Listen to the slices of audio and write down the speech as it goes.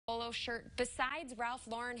polo shirt besides Ralph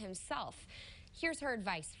Lauren himself. Here's her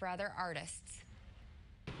advice for other artists.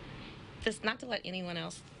 Just not to let anyone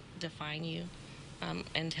else define you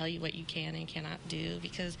and tell you what you can and cannot do,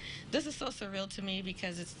 because this is so surreal to me,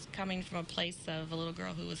 because it's coming from a place of a little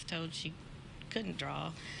girl who was told she couldn't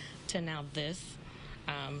draw to now this.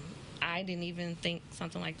 I didn't even think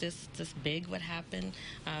something like this big would happen,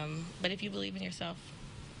 but if you believe in yourself,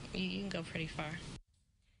 you can go pretty far.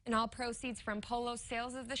 And all proceeds from Polo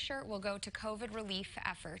sales of the shirt will go to COVID relief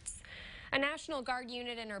efforts. A National Guard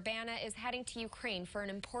unit in Urbana is heading to Ukraine for an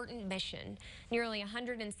important mission. Nearly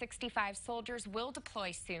 165 soldiers will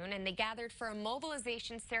deploy soon, and they gathered for a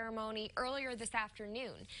mobilization ceremony earlier this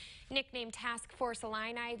afternoon. Nicknamed Task Force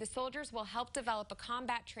Illini, the soldiers will help develop a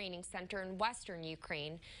combat training center in western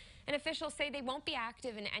Ukraine. And officials say they won't be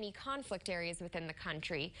active in any conflict areas within the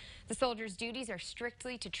country. The soldiers' duties are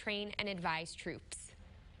strictly to train and advise troops.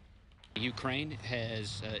 Ukraine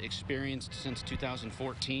has experienced since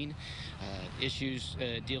 2014 issues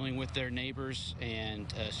dealing with their neighbors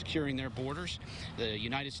and securing their borders. The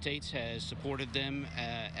United States has supported them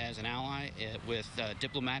as an ally with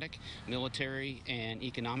diplomatic, military, and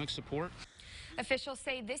economic support. Officials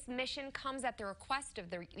say this mission comes at the request of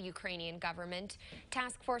the Ukrainian government.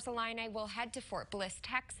 Task Force Illini will head to Fort Bliss,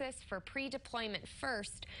 Texas for pre-deployment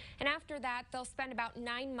first, and after that they'll spend about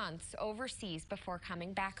 9 months overseas before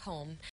coming back home.